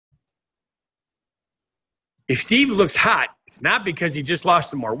If Steve looks hot, it's not because he just lost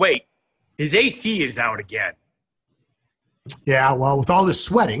some more weight. His AC is out again. Yeah, well, with all this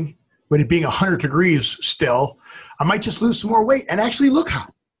sweating, with it being 100 degrees still, I might just lose some more weight and actually look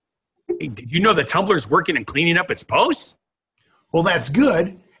hot. Hey, did you know the Tumbler's working and cleaning up its posts? Well, that's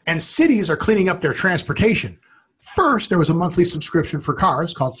good. And cities are cleaning up their transportation. First, there was a monthly subscription for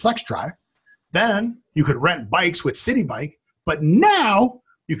cars called Flex Drive. Then you could rent bikes with City Bike. But now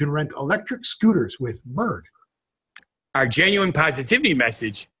you can rent electric scooters with Bird. Our genuine positivity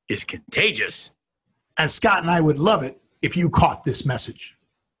message is contagious. And Scott and I would love it if you caught this message.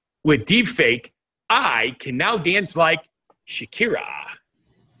 With Deepfake, I can now dance like Shakira.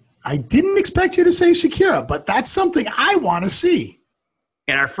 I didn't expect you to say Shakira, but that's something I want to see.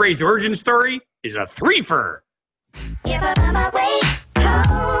 And our phrase origin story is a threefer.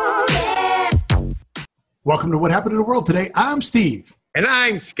 Welcome to What Happened to the World Today. I'm Steve. And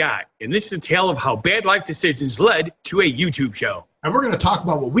I'm Scott. And this is a tale of how bad life decisions led to a YouTube show. And we're going to talk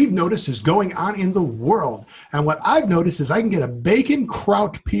about what we've noticed is going on in the world. And what I've noticed is I can get a bacon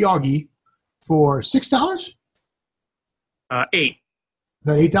kraut pierogi for $6? $8. Is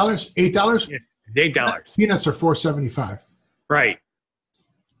that $8? $8? Yeah, it's $8. Peanuts are $4.75. Right.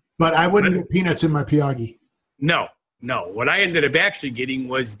 But I wouldn't get peanuts in my pierogi. No. What I ended up actually getting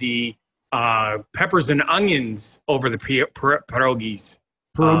was the peppers and onions over the pierogies.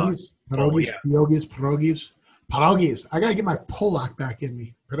 Pierogies. I got to get my Polak back in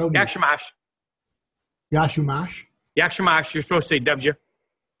me. Yakshimash. Yashumash? Yakshimash. You're supposed to say Dubja.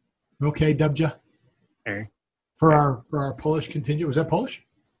 Okay, Dubja. Okay. For our Polish contingent. Was that Polish?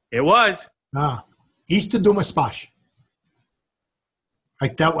 It was. Easter Dumaspash.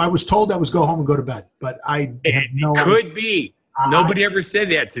 I was told that was go home and go to bed, but I have no idea. Could be. Nobody ever said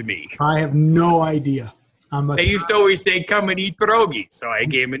that to me. I have no idea. They used to always say, come and eat pierogies. So I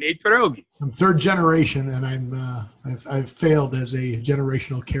came and ate pierogies. I'm third generation, and I've failed as a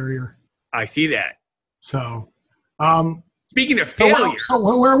generational carrier. I see that. So, speaking of failure.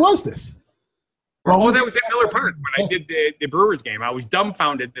 So where was this? Well, that was at Miller Park when I did the Brewers game. I was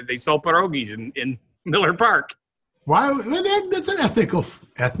dumbfounded that they sold pierogies in Miller Park. Why? That's an ethnical.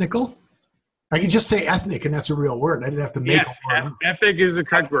 I can just say ethnic, and that's a real word. I didn't have to make yes, a word. Ethnic is the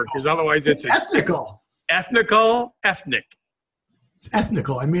correct word, because otherwise it's ethnical. Ethnic. It's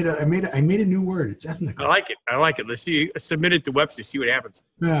ethnical. I made a new word. It's ethnical. I like it. Let's see. Submit it to Webster. See what happens.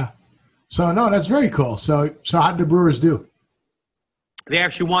 Yeah. So no, that's very cool. So how did the Brewers do? They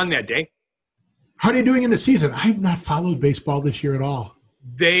actually won that day. How are they doing in the season? I've not followed baseball this year at all.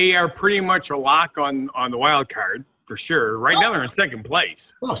 They are pretty much a lock on the wild card for sure. Right now they're in second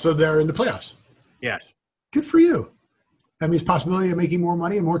place. Oh, so they're in the playoffs. Yes. Good for you. That means possibility of making more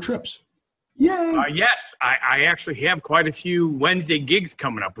money and more trips. Yay. Yes. I actually have quite a few Wednesday gigs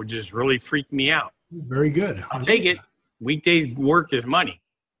coming up, which is really freaking me out. Very good. I'll take it. Weekdays work is money.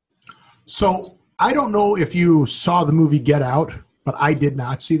 So I don't know if you saw the movie Get Out, but I did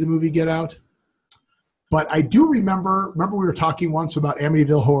not see the movie Get Out. But I do remember we were talking once about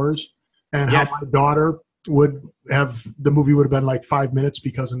Amityville Horrors and how my daughter the movie would have been like 5 minutes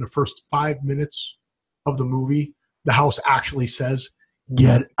because in the first 5 minutes of the movie, the house actually says,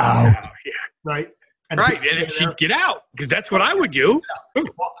 get out. Yeah. Right? And she'd get out because that's what I would do.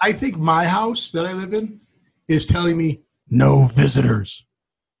 Well, I think my house that I live in is telling me no visitors.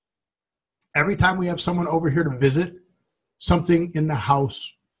 Every time we have someone over here to visit, something in the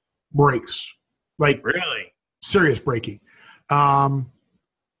house breaks. Like really serious breaking.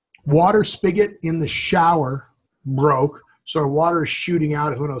 Water spigot in the shower broke. So water is shooting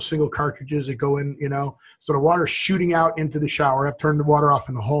out. It's one of those single cartridges that go in, So the water is shooting out into the shower. I've turned the water off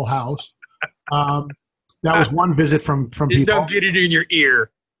in the whole house. That was one visit from Just people. Don't get it in your ear.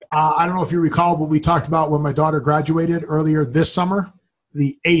 I don't know if you recall, but we talked about when my daughter graduated earlier this summer,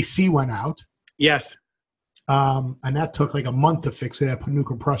 the AC went out. Yes. And that took like a month to fix it. I put a new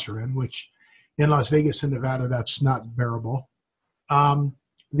compressor in, which in Las Vegas and Nevada, that's not bearable.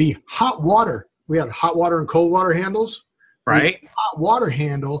 The hot water, we had hot water and cold water handles. Right. The hot water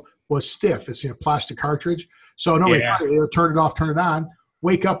handle was stiff. It's a plastic cartridge. So nobody turn it off, turn it on.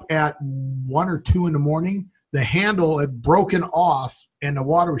 Wake up at 1 or 2 in the morning. The handle had broken off and the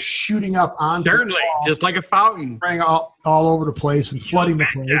water was shooting up onto certainly, the wall, just like a fountain. Spraying all over the place and flooding the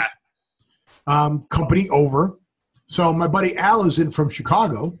place. Company over. So my buddy Al is in from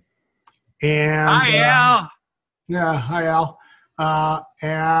Chicago. And hi, Al. Yeah, hi, Al.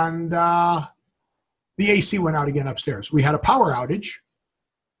 And the AC went out again upstairs. We had a power outage.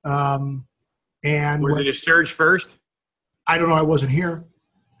 And was it a surge first? I don't know. I wasn't here.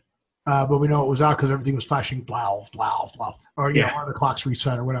 But we know it was out because everything was flashing, blah, blah, blah. Or, one of the clocks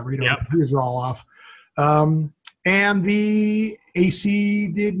reset or whatever. The computers are all off. And the AC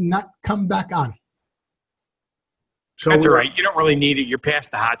did not come back on. So that's all right. You don't really need it. You're past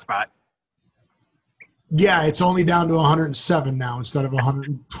the hotspot. Yeah, it's only down to 107 now instead of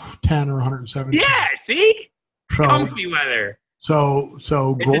 110 or 107. Yeah, see? So, comfy weather. So it's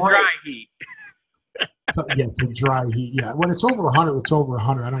a dry heat. Yeah, it's a dry heat. Yeah, when it's over 100, it's over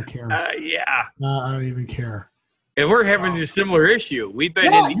 100. I don't care. Yeah. I don't even care. And we're having a similar issue. We've been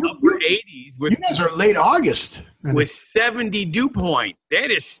in the upper 80s with. You guys are late August with 70 dew point.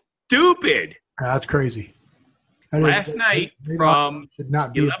 That is stupid. That's crazy. Last night from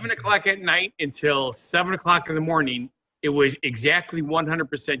 11 o'clock at night until 7 o'clock in the morning, it was exactly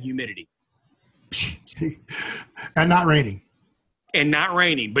 100% humidity. And not raining.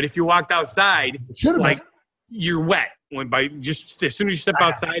 But if you walked outside, like you're wet. Just as soon as you step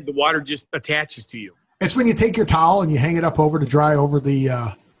outside, the water just attaches to you. It's when you take your towel and you hang it up over to dry over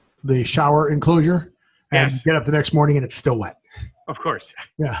the shower enclosure, and you get up the next morning and it's still wet. Of course.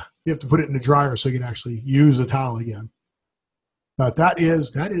 Yeah, you have to put it in the dryer so you can actually use the towel again. But that is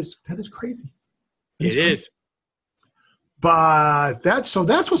crazy. It is. But that's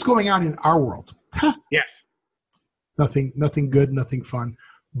what's going on in our world. Huh. Yes. Nothing good, nothing fun.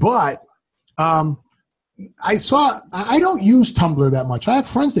 But I don't use Tumbler that much. I have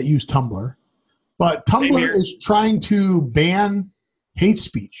friends that use Tumbler, but Tumbler is trying to ban hate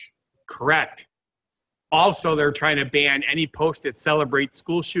speech. Correct. Also, they're trying to ban any post that celebrates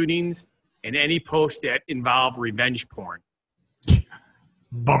school shootings and any post that involve revenge porn.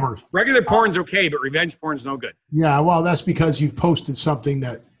 Bummer. Regular porn's okay, but revenge porn's no good. Yeah, well, that's because you posted something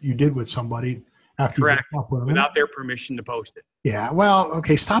that you did with somebody after Correct. You broke up with them. Without their permission to post it. Yeah, well,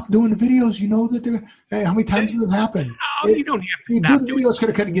 okay, stop doing the videos. You know that they're. Hey, how many times does this happen? You don't have to stop. The video is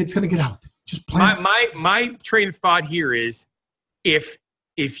going to get out. Just play. My train of thought here is, if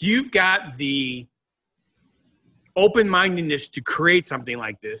you've got the open-mindedness to create something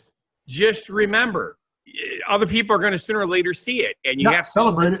like this, just remember, other people are going to sooner or later see it, and you have to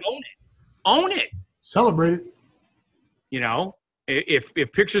celebrate it. Own it. Celebrate it. You know, if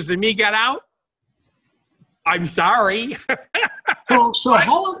pictures of me got out, I'm sorry. Well, so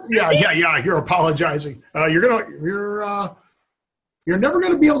yeah. You're apologizing. You're never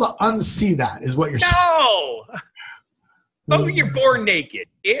going to be able to unsee that, is what you're saying. No. Oh, you're born naked.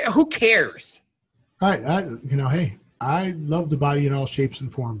 Who cares? All right. Hey, I love the body in all shapes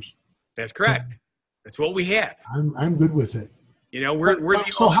and forms. That's correct. That's what we have. I'm good with it. You know, we're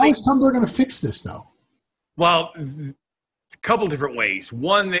the so how is Tumbler going to fix this, though? Well, a couple different ways.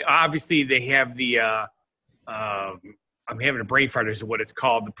 One, obviously they have the I'm having a brain fart as to what it's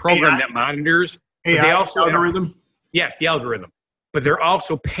called, the program that monitors. AI, they also algorithm? Yes, the algorithm. But they're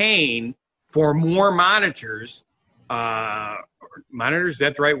also paying for more monitors. Monitors, is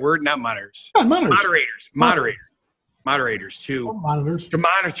that the right word? Not monitors. Yeah, moderators. Moderators to monitors to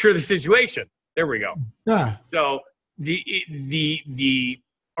monitor the situation. There we go. Yeah. So the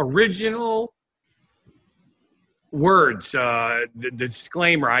original words, the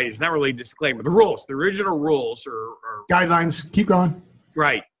disclaimer, it's not really a disclaimer. The rules, the original rules are guidelines. Keep going.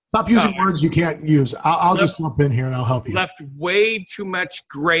 Right. Stop using words you can't use. I'll just jump in here and I'll help you. Left way too much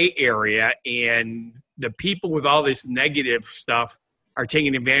gray area, and the people with all this negative stuff are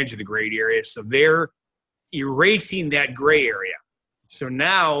taking advantage of the gray area. So they're erasing that gray area. So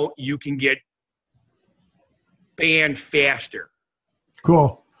now you can get banned faster.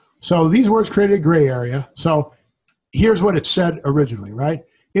 Cool. So these words created a gray area. So here's what it said originally, right?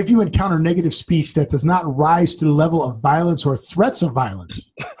 If you encounter negative speech that does not rise to the level of violence or threats of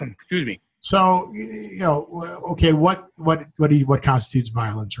violence. Excuse me. So, okay, what constitutes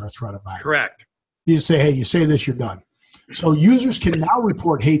violence or a threat of violence? Correct. You say, hey, you say this, you're done. So users can now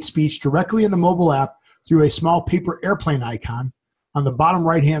report hate speech directly in the mobile app through a small paper airplane icon on the bottom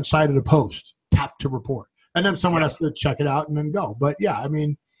right-hand side of the post. Tap to report. And then someone has to check it out and then go. But yeah, I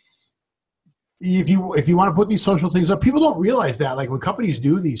mean, if you want to put these social things up, people don't realize that. Like when companies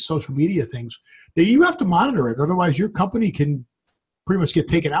do these social media things, that you have to monitor it. Otherwise, your company can pretty much get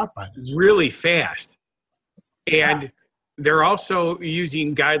taken out by this. Really fast. And they're also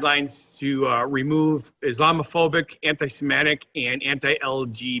using guidelines to remove Islamophobic, anti-Semitic, and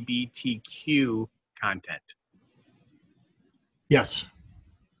anti-LGBTQ content. Yes.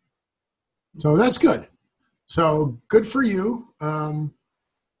 So that's good. So good for you.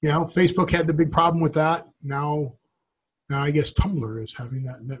 Facebook had the big problem with that. Now I guess Tumbler is having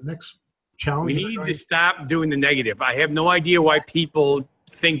that next challenge. We need to stop doing the negative. I have no idea why people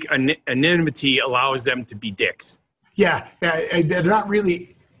think anonymity allows them to be dicks. Yeah, they're not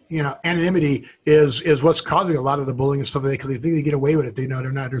really. anonymity is what's causing a lot of the bullying and stuff like that, because they think they get away with it. They know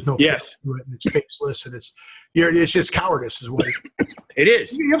they're not. There's no yes, to it, and it's faceless, and it's just cowardice is what it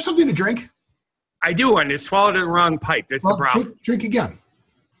is. You have something to drink? I do, and it's swallowed in the wrong pipe. That's the problem. Drink again.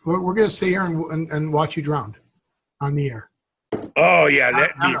 We're going to stay here and watch you drown on the air. Oh yeah,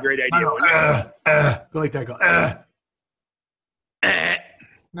 that'd be a great idea. Go like that. Go.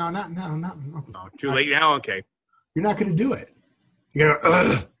 No. Too late now. Okay. You're not going to do it. You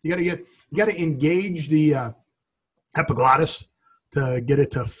got to engage the epiglottis to get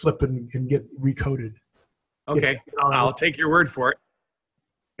it to flip and get recoded. Okay, I'll take your word for it.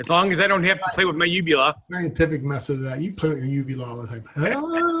 As long as I don't have to play with my uvula. Scientific method of that. You play with your uvula all the time.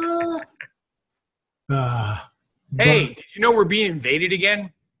 Hey, did you know we're being invaded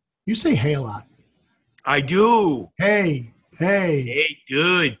again? You say hey a lot. I do. Hey,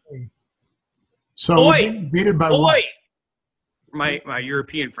 dude. Hey. So we're being invaded by what? My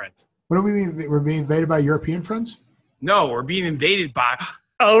European friends. What do we mean? We're being invaded by European friends? No, we're being invaded by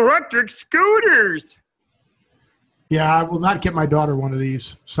electric scooters. Yeah, I will not get my daughter one of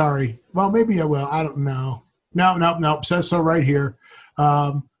these. Sorry. Well, maybe I will. I don't know. No. Says so right here.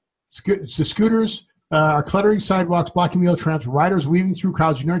 The scooters are cluttering sidewalks, blocking wheel tramps, riders weaving through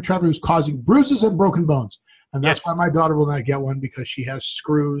crowds, ignoring travelers, causing bruises and broken bones. And that's why my daughter will not get one, because she has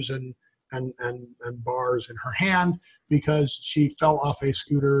screws and bars in her hand, because she fell off a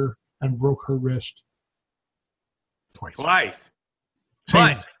scooter and broke her wrist twice.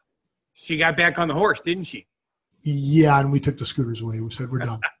 But she got back on the horse, didn't she? Yeah, and we took the scooters away. We said, we're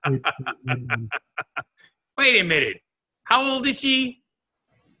done. We're done. Wait a minute. How old is she?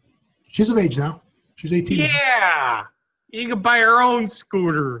 She's of age now. She's 18. Yeah. You can buy her own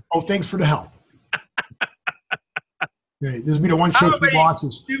scooter. Oh, thanks for the help. Okay, this will be the one show she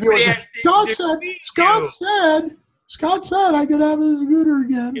watches. Scott said I could have a scooter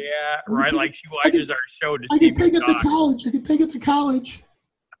again. Yeah, right. Like she watches our show to see. I can take it to college.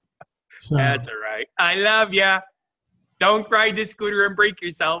 So. That's all right. I love ya. Don't ride the scooter and break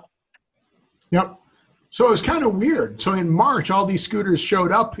yourself. Yep. So it was kind of weird. So in March, all these scooters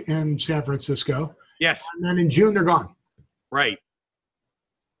showed up in San Francisco. Yes. And then in June, they're gone. Right.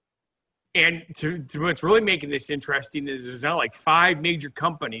 And to what's really making this interesting is there's now like 5 major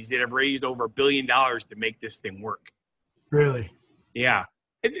companies that have raised over $1 billion to make this thing work. Really? Yeah.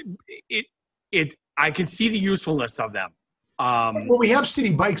 I can see the usefulness of them. Well, we have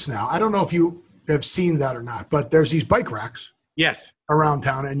city bikes now. I don't know if you have seen that or not, but there's these bike racks. Yes. Around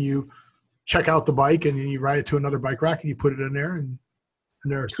town, and you check out the bike, and then you ride it to another bike rack, and you put it in there, and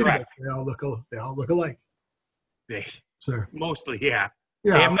they're city bikes. They all look alike. Mostly, yeah.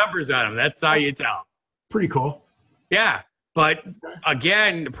 They have numbers on them. That's how you tell. Pretty cool. Yeah. But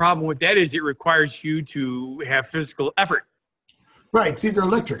again, the problem with that is it requires you to have physical effort. Right. See, they're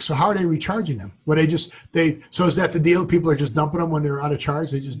electric. So how are they recharging them? So is that the deal? People are just dumping them when they're out of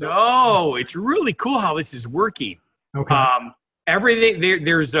charge? No, it's really cool how this is working. Okay. Everything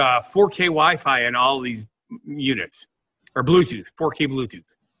there's 4K Wi-Fi in all these units, or Bluetooth, 4K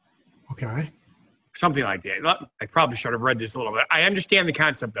Bluetooth. Okay. Something like that. I probably should have read this a little bit. I understand the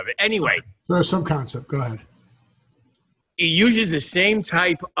concept of it. Anyway. There's some concept. Go ahead. It uses the same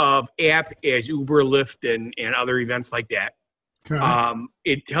type of app as Uber, Lyft, and other events like that. Okay.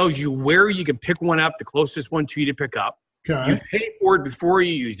 It tells you where you can pick one up, the closest one to you to pick up. Okay. You pay for it before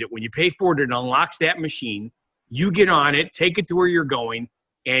you use it. When you pay for it, it unlocks that machine. You get on it, take it to where you're going,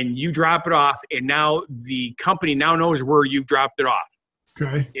 and you drop it off. And now the company now knows where you've dropped it off.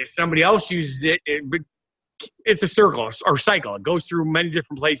 Okay. If somebody else uses it, it's a circle or cycle. It goes through many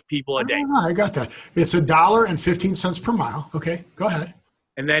different people a day. I got that. It's $1.15 per mile. Okay, go ahead.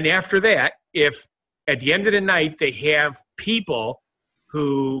 And then after that, if at the end of the night they have people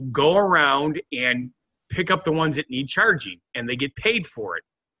who go around and pick up the ones that need charging, and they get paid for it.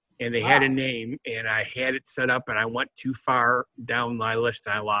 And they had a name, and I had it set up, and I went too far down my list,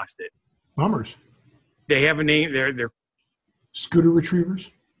 and I lost it. Bummers. They have a name. They're Scooter retrievers?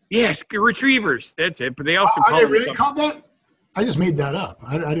 Yes, retrievers. That's it. But they also call it really called that? I just made that up.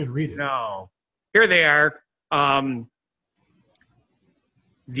 I didn't read it. No. Here they are.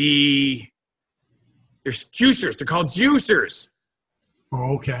 There's juicers. They're called juicers.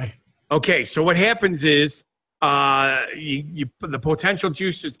 Oh, okay. Okay, so what happens is the potential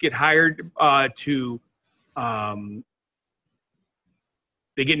juicers get hired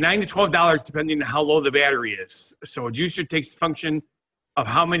they get $9 to $12 depending on how low the battery is. So a juicer takes the function of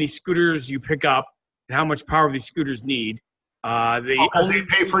how many scooters you pick up and how much power these scooters need. Because they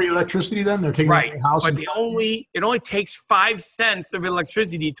pay for the electricity then? They're taking right, the house. But it only takes 5 cents of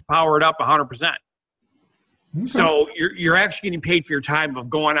electricity to power it up 100%. Okay. So you're actually getting paid for your time of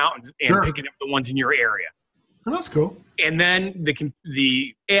going out and Sure. picking up the ones in your area. Oh, that's cool. And then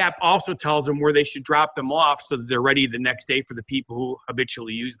the app also tells them where they should drop them off so that they're ready the next day for the people who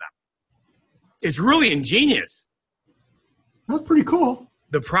habitually use them. It's really ingenious. That's pretty cool.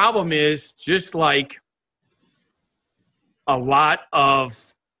 The problem is, just like a lot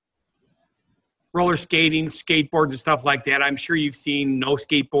of roller skating, skateboards, and stuff like that, I'm sure you've seen no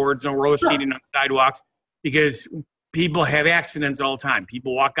skateboards, no roller skating on sidewalks, because people have accidents all the time.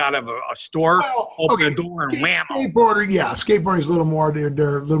 People walk out of a store, open the door, and wham. Skateboarding is a little more. They're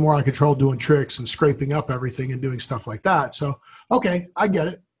a little more out of control, doing tricks and scraping up everything and doing stuff like that. So, okay, I get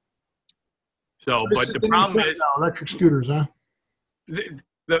it. So, but the problem is electric scooters, huh?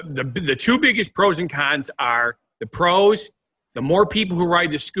 The two biggest pros and cons are the pros. The more people who ride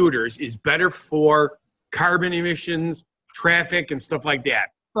the scooters is better for carbon emissions, traffic, and stuff like that.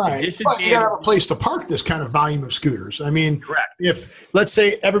 Right. But you gotta have a place to park this kind of volume of scooters. I mean, correct. If, let's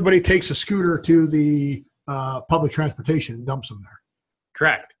say, everybody takes a scooter to the public transportation and dumps them there.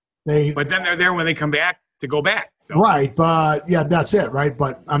 Correct. But then they're there when they come back to go back. So. Right. But yeah, that's it. Right.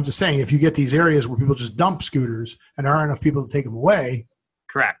 But I'm just saying, if you get these areas where people just dump scooters and there aren't enough people to take them away.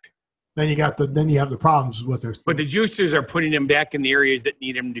 Correct. Then you have the problems with their. But the juicers are putting them back in the areas that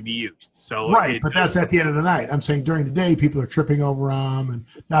need them to be used. So right, but that's at the end of the night. I'm saying during the day, people are tripping over them, and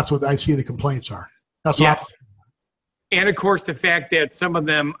that's what I see the complaints are. That's what yes. And of course, the fact that some of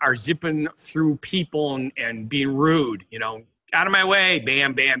them are zipping through people and being rude. You know, out of my way,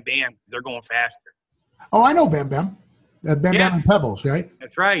 bam, bam, bam, because they're going faster. Oh, I know Bam Bam. Bam Bam and Pebbles, right?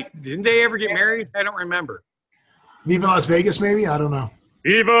 That's right. Didn't they ever get married? I don't remember. Viva Las Vegas, maybe? I don't know.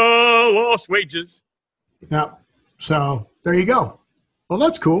 Viva Los Wages. Yeah. So there you go. Well,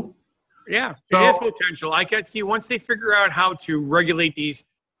 that's cool. Yeah, it has potential. I can see once they figure out how to regulate these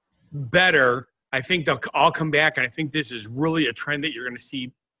better, I think they'll all come back, and I think this is really a trend that you're going to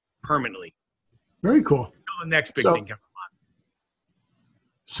see permanently. Very cool. Until the next big thing comes along.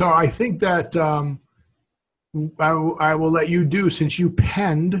 So I think that I will let you do, since you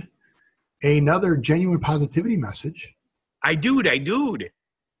penned another genuine positivity message. I dude.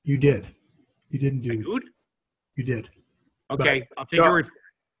 You did. You didn't do. Dude? You did. Okay, I'll take your word for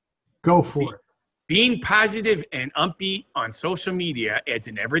it. Go for it. Being positive and upbeat on social media as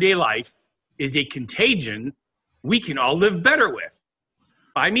in everyday life is a contagion we can all live better with.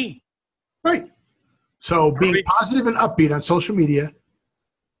 By me. Right. So being positive and upbeat on social media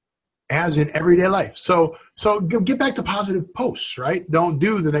as in everyday life. So get back to positive posts, right? Don't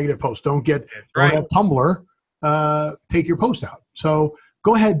do the negative posts. Don't have Tumbler take your post out. So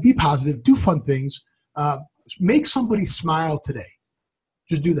go ahead, be positive, do fun things, make somebody smile today.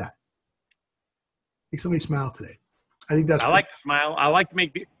 Just do that. Make somebody smile today. I think that's. I like to smile. I like to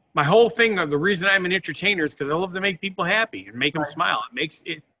make my whole thing. The reason I'm an entertainer is because I love to make people happy and make them smile. It makes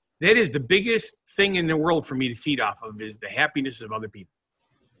it. That is the biggest thing in the world for me to feed off of, is the happiness of other people.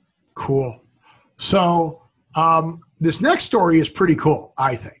 Cool. So this next story is pretty cool,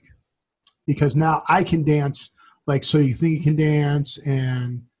 I think, because now I can dance like So You Think You Can Dance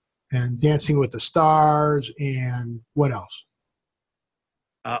and Dancing with the Stars and what else?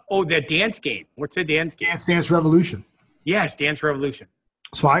 That dance game. What's the dance game? Dance Revolution. Yes, Dance Revolution.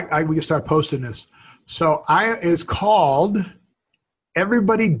 So we can start posting this. So it's called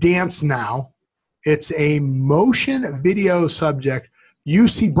Everybody Dance Now. It's a motion video subject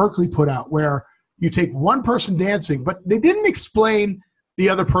UC Berkeley put out, where you take one person dancing, but they didn't explain the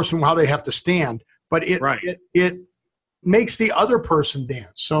other person how they have to stand, but it makes the other person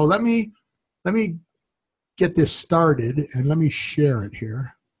dance. So let me get this started and let me share it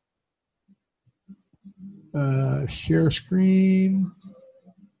here. Share screen.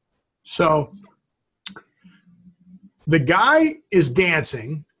 So the guy is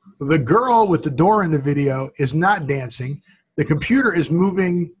dancing. The girl with the door in the video is not dancing. The computer is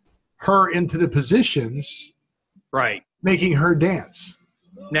moving her into the positions, right, making her dance.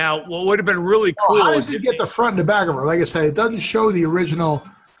 Now, what would have been really cool? How does it get the front and the back of her? Like I said, it doesn't show the original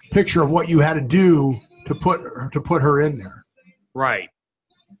picture of what you had to do to put her in there. Right.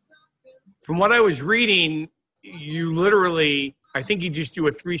 From what I was reading, you literally, I think you just do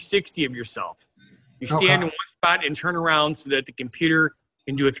a 360 of yourself. You stand in one spot and turn around so that the computer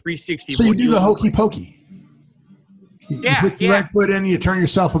can do a 360. So you do the hokey pokey. You put your right foot in and you turn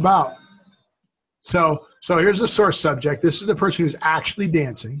yourself about. So here's the source subject. This is the person who's actually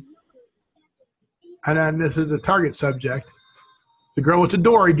dancing. And then this is the target subject. The girl with the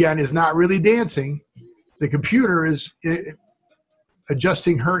door, again, is not really dancing. The computer is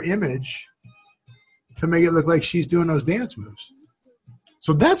adjusting her image to make it look like she's doing those dance moves.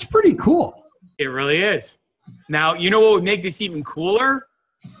 So that's pretty cool. It really is. Now, you know what would make this even cooler?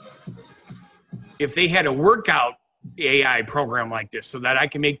 If they had a workout AI program like this so that I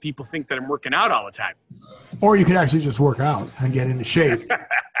can make people think that I'm working out all the time. Or you could actually just work out and get into shape.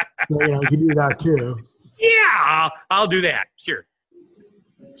 You know, you can do that too. Yeah, I'll do that. Sure.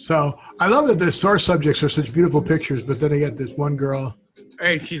 So I love that the source subjects are such beautiful pictures, but then I get this one girl.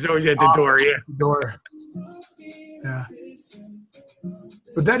 Hey, she's always at the door, yeah. The door. Yeah.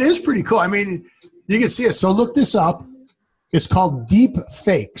 But that is pretty cool. I mean, you can see it. So look this up. It's called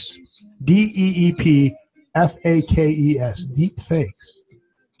Deepfakes. Deepfakes. Deepfakes.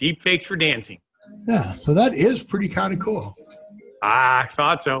 Deepfakes for dancing. Yeah. So that is pretty kind of cool. I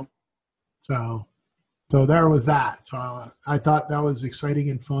thought so. So there was that. So I thought that was exciting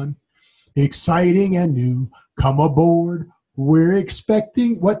and fun. Exciting and new. Come aboard. We're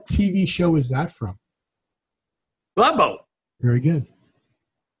expecting. What TV show is that from? Love Boat. Very good.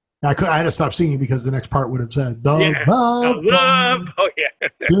 I had to stop singing because the next part would have said, the love boat. Oh, yeah.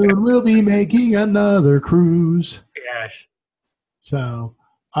 Soon we'll be making another cruise. Yes. So,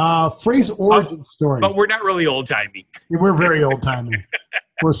 phrase origin story. But we're not really old-timey. We're very old-timey.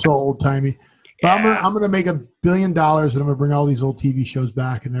 We're so old-timey. But Yeah. I'm gonna make $1 billion, and I'm gonna bring all these old TV shows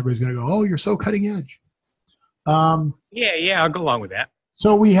back, and everybody's gonna go, "Oh, you're so cutting edge." Yeah, I'll go along with that.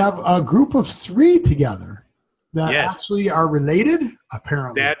 So we have a group of 3 together that Yes. actually are related.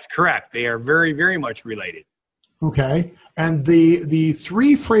 Apparently, That's correct. They are very, very much related. okay. And the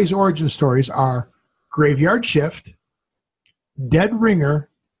 3 phrase origin stories are Graveyard Shift, Dead Ringer,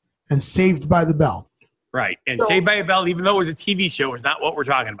 and Saved by the Bell. Right. And So- Saved by a Bell, even though it was a TV show, is not what we're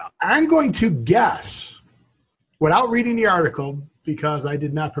talking about. I'm going to guess, without reading the article, because I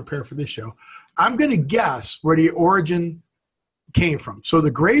did not prepare for this show, I'm going to guess where the origin came from. So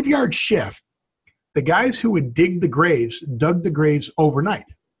the Graveyard Shift, the guys who would dig the graves dug the graves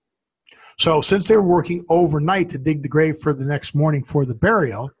overnight. So since they were working overnight to dig the grave for the next morning for the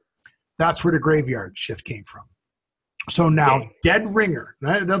burial, that's where the Graveyard Shift came from. So now, Okay. Dead Ringer,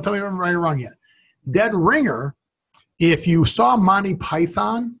 don't tell me if I'm right or wrong yet. Dead Ringer, if you saw Monty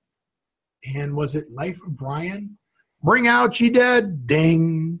Python, and was it Life of Brian? Bring out ye dead,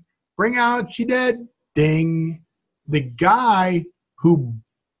 ding. Bring out ye dead, ding. The guy who,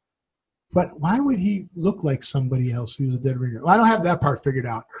 but why would he look like somebody else who's a dead ringer? Well, I don't have that part figured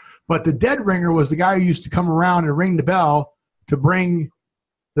out. But the dead ringer was the guy who used to come around and ring the bell to bring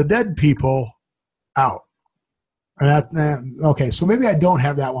the dead people out. And okay, so maybe I don't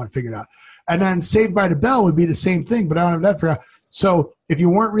have that one figured out. And then Saved by the Bell would be the same thing, but I don't have that figured out. So if you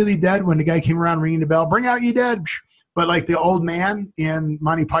weren't really dead when the guy came around ringing the bell, bring out ye dead. But like the old man in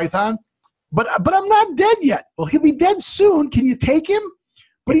Monty Python, but I'm not dead yet. Well, he'll be dead soon. Can you take him?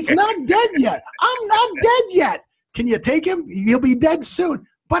 But he's not dead yet. I'm not dead yet. Can you take him? He'll be dead soon.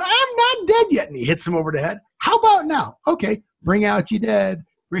 But I'm not dead yet. And he hits him over the head. How about now? Okay, bring out ye dead.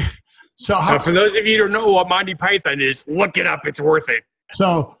 So Now, for those of you who don't know what Monty Python is, look it up. It's worth it.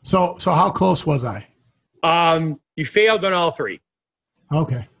 So how close was I? You failed on all 3.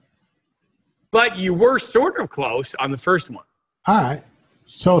 Okay. But you were sort of close on the first one. All right.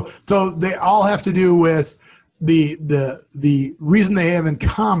 So they all have to do with the reason they have in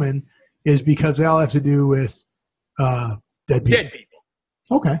common is because they all have to do with dead people. Dead people.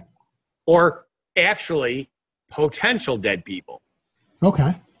 Okay. Or actually, potential dead people.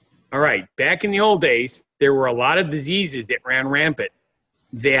 Okay. All right. Back in the old days, there were a lot of diseases that ran rampant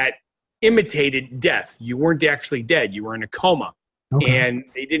that imitated death. You weren't actually dead. You were in a coma. Okay. And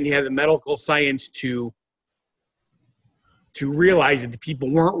they didn't have the medical science to realize that the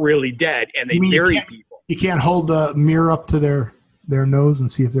people weren't really dead, and they buried people. You can't hold the mirror up to their nose and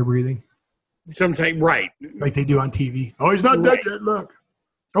see if they're breathing. Sometimes, right. Like they do on TV. Oh, he's not dead yet. Look.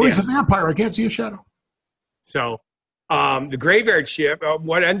 Oh, he's a vampire. I can't see a shadow. So the Graveyard Shift,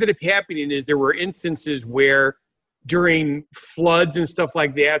 what ended up happening is there were instances where during floods and stuff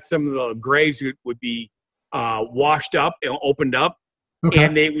like that, some of the graves would be washed up and opened up. Okay.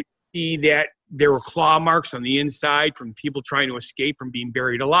 And they would see that there were claw marks on the inside from people trying to escape from being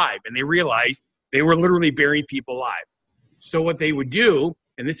buried alive. And they realized they were literally burying people alive. So what they would do,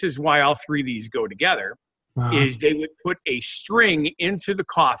 and this is why all 3 of these go together, is they would put a string into the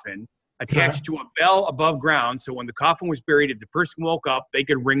coffin attached to a bell above ground. So when the coffin was buried, if the person woke up, they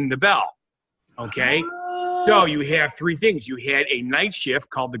could ring the bell. Okay? So you have 3 things. You had a night shift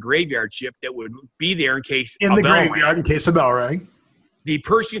called the Graveyard Shift that would be there in case in the graveyard in case a bell rang. The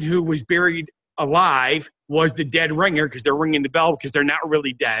person who was buried alive was the dead ringer because they're ringing the bell because they're not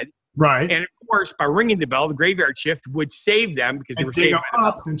really dead. Right. And of course, by ringing the bell, the Graveyard Shift would save them because they were saved by the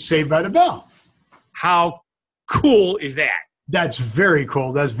bell. And saved by the bell. How cool is that? That's very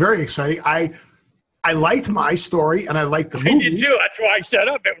cool. That's very exciting. I liked my story, and I liked the movie. I did too. That's why I shut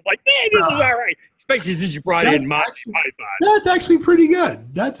up. It was like, hey, this is all right. Especially since you brought in my pod. That's actually pretty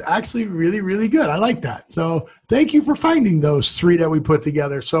good. That's actually really, really good. I like that. So thank you for finding those three that we put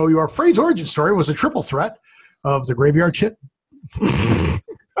together. So your phrase origin story was a triple threat of the Graveyard Shift,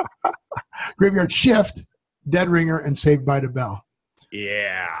 Graveyard Shift, Dead Ringer, and Saved by the Bell.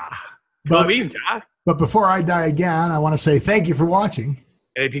 Yeah. Cool beans, huh? But before I die again, I want to say thank you for watching.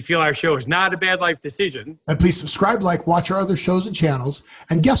 And if you feel our show is not a bad life decision. And please subscribe, watch our other shows and channels.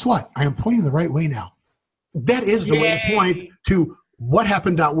 And guess what? I am pointing the right way now. That is the way to point to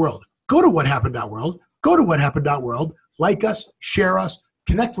whathappened.world. Go to whathappened.world. Go to whathappened.world. Like us, share us,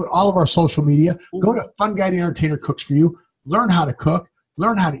 connect with all of our social media. Go to Fun Guy the Entertainer Cooks for You. Learn how to cook.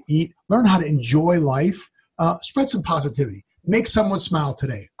 Learn how to eat. Learn how to enjoy life. Spread some positivity. Make someone smile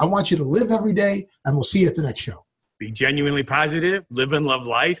today. I want you to live every day, and we'll see you at the next show. Be genuinely positive, live and love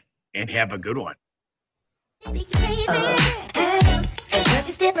life, and have a good one.